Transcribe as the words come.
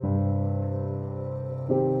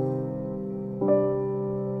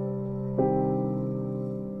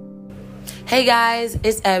Hey guys,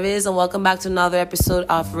 it's Evis and welcome back to another episode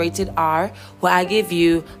of Rated R, where I give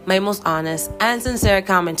you my most honest and sincere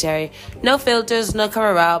commentary. No filters, no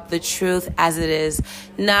cover up, the truth as it is.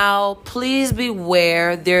 Now, please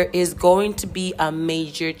beware, there is going to be a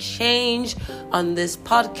major change on this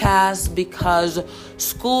podcast because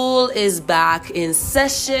school is back in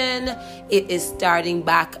session. It is starting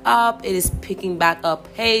back up. It is picking back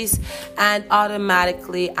up pace, and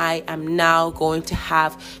automatically I am now going to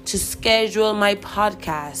have to schedule my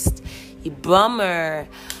podcast. Bummer.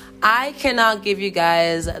 I cannot give you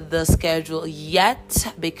guys the schedule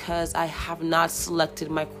yet because I have not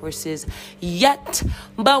selected my courses yet.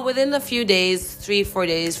 But within a few days, 3-4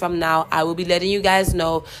 days from now, I will be letting you guys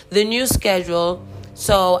know the new schedule.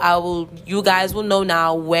 So you guys will know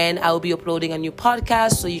now when I will be uploading a new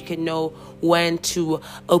podcast, so you can know when to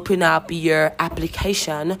open up your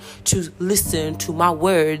application to listen to my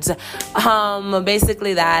words.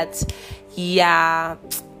 Basically that. Yeah,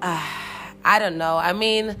 I don't know. I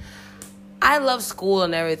mean, I love school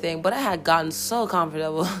and everything, but I had gotten so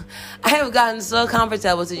comfortable. I have gotten so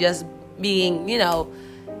comfortable to just being,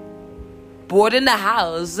 bored in the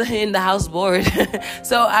house bored.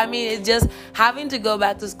 So, I mean, it's just having to go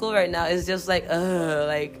back to school right now is just like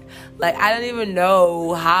I don't even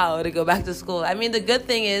know how to go back to school. I mean, the good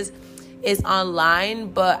thing is it's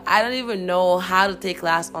online, but I don't even know how to take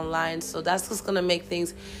class online. So that's just going to make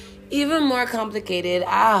things even more complicated.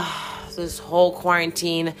 This whole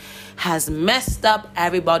quarantine has messed up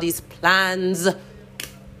everybody's plans.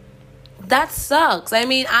 That sucks. I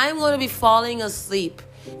mean, I'm going to be falling asleep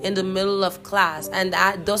in the middle of class, and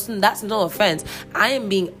that's no offense. I am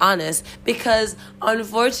being honest because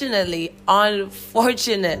unfortunately, I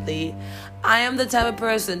am the type of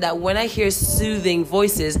person that when I hear soothing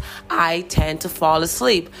voices, I tend to fall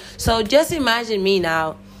asleep. So just imagine me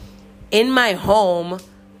now in my home,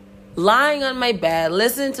 lying on my bed,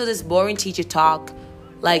 listening to this boring teacher talk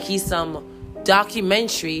like he's some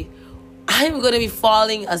documentary. I'm going to be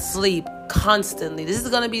falling asleep constantly. This is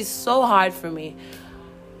going to be so hard for me.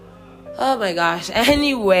 Oh my gosh.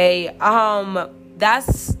 Anyway,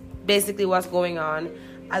 that's basically what's going on.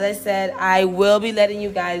 As I said, I will be letting you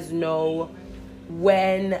guys know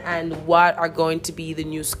when and what are going to be the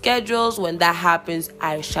new schedules. When that happens,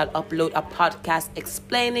 I shall upload a podcast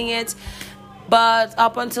explaining it. But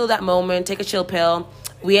up until that moment, take a chill pill.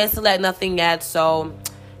 We ain't select nothing yet, so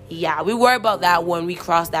yeah, we worry about that when we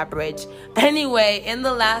cross that bridge. Anyway, in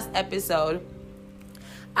the last episode,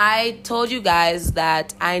 I told you guys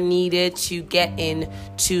that I needed to get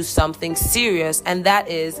into something serious, and that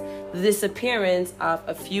is the disappearance of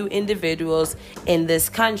a few individuals in this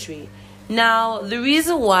country. Now, the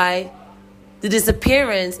reason why the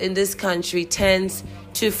disappearance in this country tends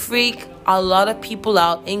to freak a lot of people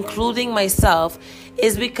out, including myself,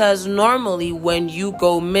 is because normally when you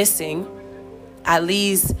go missing, at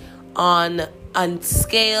least on a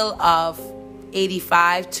scale of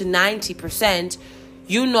 85 to 90%,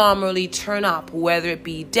 you normally turn up, whether it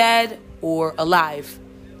be dead or alive.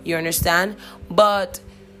 You understand? But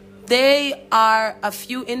they are a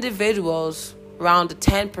few individuals, around the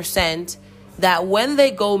 10%, that when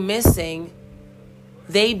they go missing,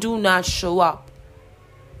 they do not show up,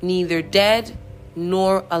 neither dead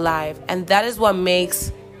nor alive. And that is what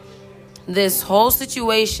makes this whole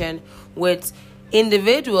situation with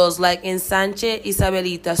individuals like Ensanche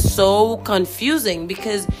Isabelita so confusing,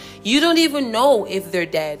 because you don't even know if they're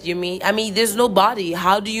dead. I mean, there's no body.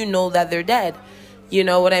 How do you know that they're dead? You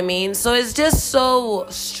know what I mean? So it's just so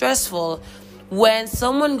stressful when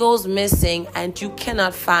someone goes missing and you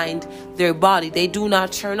cannot find their body. They do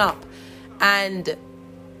not turn up. And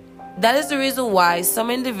that is the reason why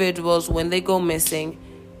some individuals, when they go missing,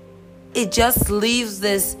 it just leaves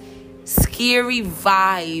this scary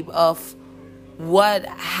vibe of what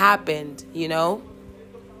happened,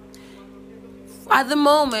 At the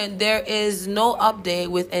moment, there is no update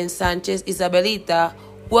with Ensanche Isabelita.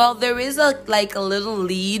 Well, there is a little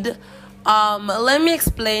lead. Let me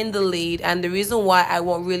explain the lead and the reason why I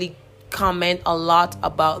won't really comment a lot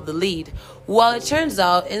about the lead. Well, it turns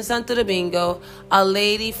out in Santo Domingo, a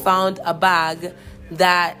lady found a bag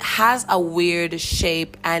that has a weird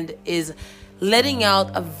shape and is letting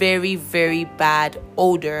out a very, very bad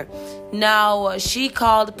odor. Now, she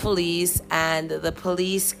called police and the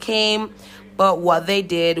police came, but what they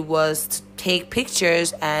did was to take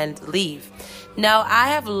pictures and leave. Now, I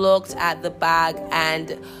have looked at the bag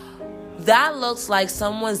and that looks like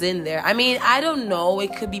someone's in there. I mean, I don't know.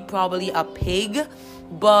 It could be probably a pig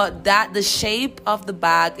but that the shape of the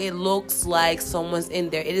bag, it looks like someone's in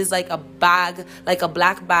there. It is like a bag, like a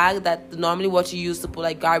black bag that normally what you use to put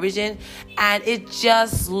like garbage in, and it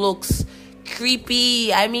just looks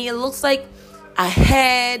creepy. I mean, it looks like a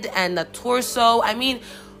head and a torso. I mean,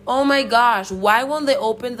 oh my gosh, why won't they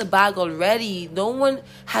open the bag already? No one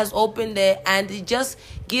has opened it, and it just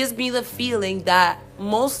gives me the feeling that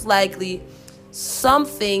most likely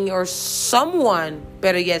something or someone,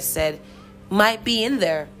 better yet said, might be in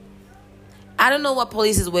there. I don't know what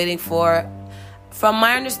police is waiting for. From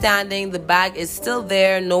my understanding, the bag is still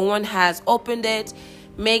there. No one has opened it,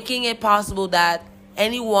 making it possible that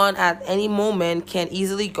anyone at any moment can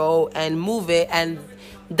easily go and move it, and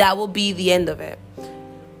that will be the end of it.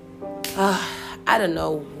 I don't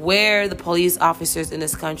know where the police officers in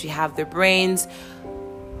this country have their brains,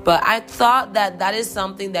 but I thought that is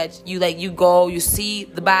something that you go, you see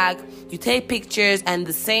the bag, you take pictures, and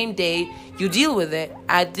the same day you deal with it.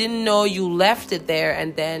 I didn't know you left it there,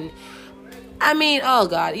 and then, I mean, oh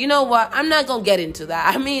God, you know what? I'm not going to get into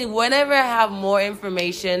that. I mean, whenever I have more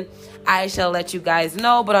information, I shall let you guys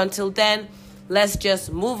know. But until then, let's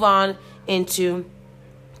just move on into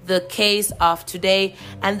the case of today,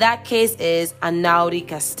 and that case is Anaury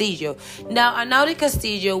Castillo. Now, Anaury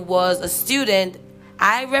Castillo was a student.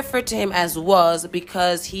 I refer to him as was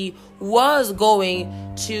because he was going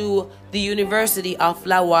to the University of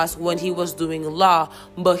La UAS when he was doing law,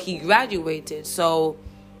 but he graduated. So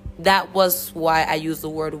that was why I use the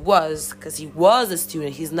word was, because he was a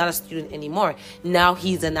student. He's not a student anymore. Now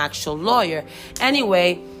he's an actual lawyer.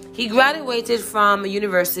 Anyway, he graduated from a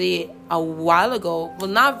university a while ago. Well,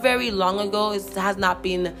 not very long ago. It has not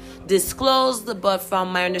been disclosed, but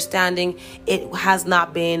from my understanding, it has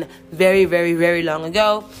not been very, very, very long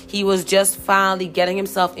ago. He was just finally getting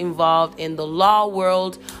himself involved in the law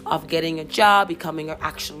world of getting a job, becoming an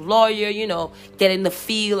actual lawyer, getting the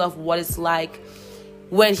feel of what it's like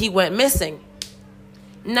when he went missing.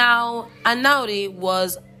 Now, Anaury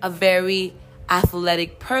was a very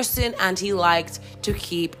athletic person, and he liked to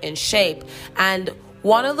keep in shape. And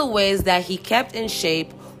one of the ways that he kept in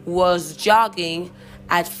shape was jogging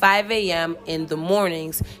at 5 a.m. in the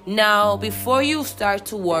mornings. Now, before you start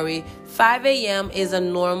to worry, 5 a.m. is a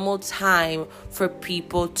normal time for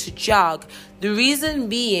people to jog. The reason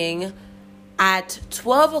being, at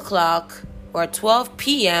 12 o'clock or 12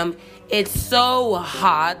 p.m., it's so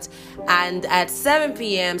hot, and at 7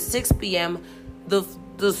 p.m., 6 p.m.,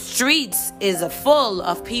 the streets is full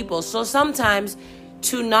of people. So sometimes,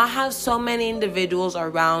 to not have so many individuals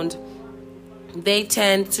around, they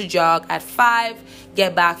tend to jog at 5,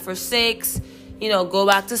 get back for 6, go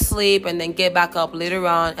back to sleep, and then get back up later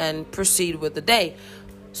on and proceed with the day.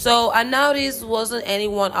 So Anaury wasn't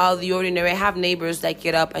anyone out of the ordinary. I have neighbors that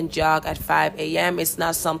get up and jog at 5 a.m. It's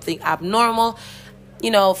not something abnormal.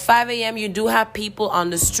 5 a.m. you do have people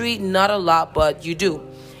on the street, not a lot, but you do.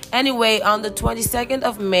 Anyway, on the 22nd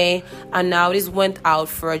of May, Anaury went out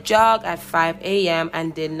for a jog at 5 a.m.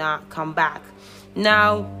 and did not come back.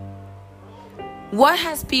 Now, what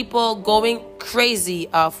has people going crazy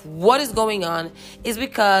of what is going on is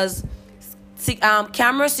because security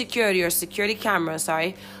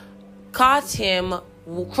camera caught him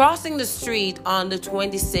crossing the street on the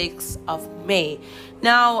 26th of May.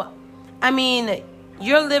 Now, I mean,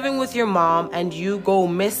 you're living with your mom and you go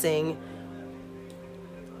missing.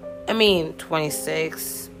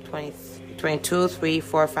 26, 20, 22, 3,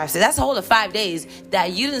 4, 5, 6. That's a whole of 5 days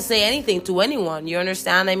that you didn't say anything to anyone. You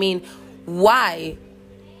understand? I mean, why?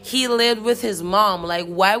 He lived with his mom. Like,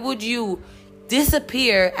 why would you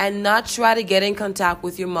disappear and not try to get in contact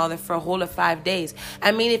with your mother for a whole of 5 days?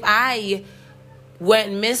 I mean, if I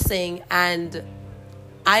went missing and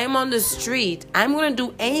I am on the street, I'm going to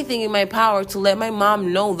do anything in my power to let my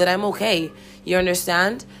mom know that I'm okay. You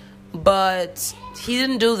understand? But he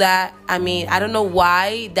didn't do that. I mean, I don't know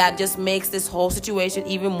why. That just makes this whole situation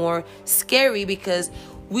even more scary, because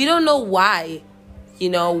we don't know why.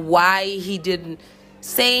 Why he didn't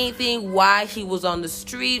say anything, why he was on the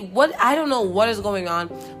street. I don't know what is going on.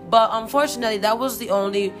 But unfortunately, that was the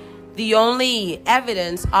only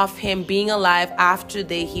evidence of him being alive after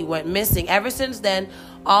he went missing. Ever since then,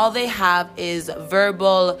 all they have is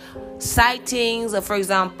verbal sightings. For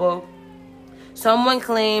example, someone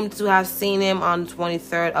claimed to have seen him on the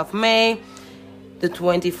 23rd of May, the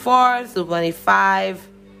 24th, the 25th,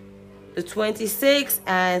 the 26th,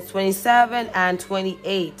 and 27th, and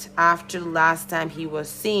 28th after the last time he was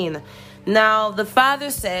seen. Now, the father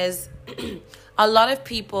says a lot of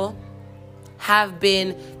people have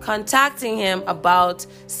been contacting him about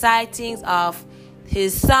sightings of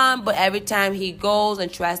his son, but every time he goes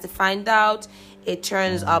and tries to find out, it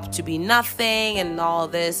turns up to be nothing and all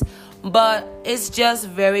this. But it's just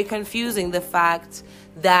very confusing, the fact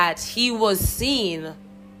that he was seen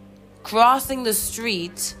crossing the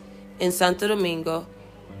street in Santo Domingo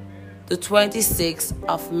the 26th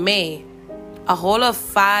of May, a whole of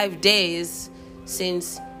 5 days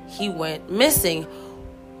since he went missing.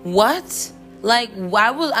 What? Like,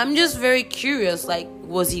 I'm just very curious. Like,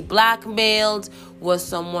 was he blackmailed? Was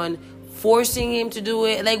someone forcing him to do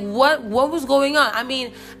it? Like, what was going on? I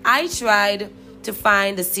mean, I tried to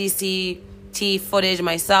find the CCTV footage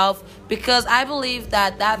myself, because I believe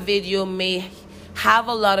that video may have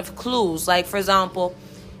a lot of clues. Like, for example,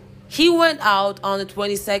 he went out on the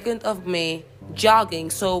 22nd of May jogging.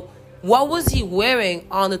 So what was he wearing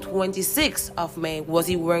on the 26th of May? Was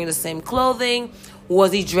he wearing the same clothing?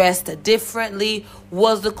 Was he dressed differently?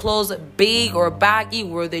 Was the clothes big or baggy?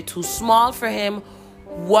 Were they too small for him?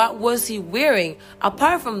 What was he wearing?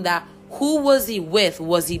 Apart from that, who was he with?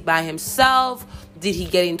 Was he by himself? Did he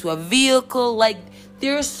get into a vehicle? Like,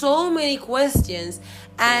 there are so many questions,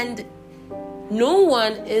 and no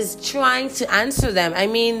one is trying to answer them. I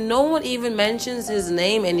mean, no one even mentions his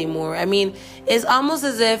name anymore. I mean, it's almost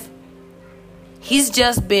as if he's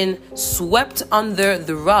just been swept under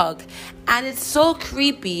the rug. And it's so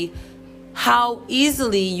creepy how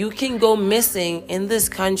easily you can go missing in this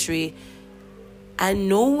country and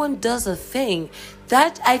no one does a thing.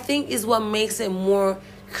 That, I think, is what makes it more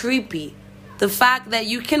creepy. The fact that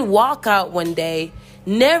you can walk out one day,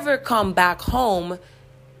 never come back home,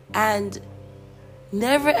 and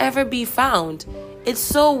never ever be found. It's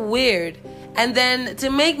so weird. And then,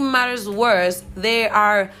 to make matters worse, there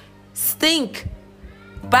are stink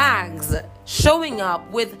bags showing up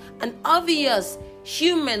with an obvious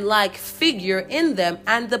human-like figure in them,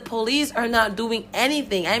 and the police are not doing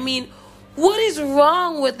anything. I mean, what is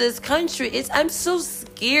wrong with this country? I'm so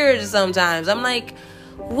scared sometimes. I'm like,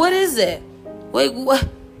 what is it? Wait, what?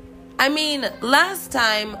 I mean, last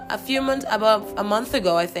time, about a month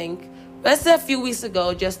ago, I think, let's say a few weeks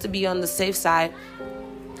ago, just to be on the safe side,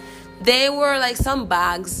 there were like some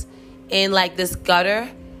bags in like this gutter,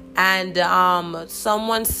 and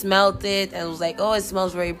someone smelled it and was like, oh, it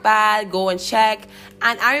smells very bad, go and check.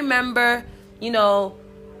 And I remember,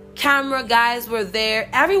 camera guys were there,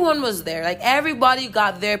 everyone was there, like everybody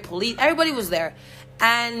got there, police, everybody was there.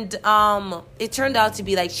 And it turned out to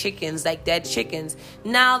be like chickens, like dead chickens.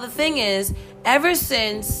 Now the thing is, ever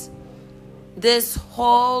since this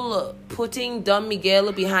whole putting Don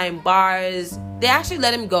Miguel behind bars, they actually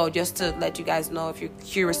let him go, just to let you guys know if you're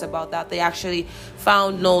curious about that. They actually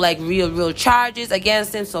found no like real charges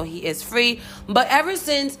against him, so he is free. But ever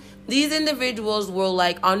since these individuals were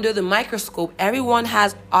like under the microscope, everyone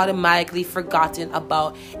has automatically forgotten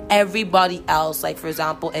about everybody else. Like, for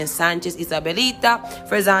example, in Sanchez Isabelita,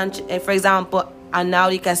 for example,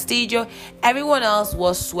 Anaury Castillo, everyone else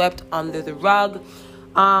was swept under the rug.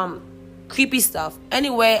 Creepy stuff.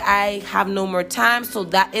 Anyway, I have no more time, so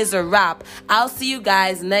that is a wrap. I'll see you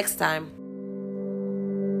guys next time.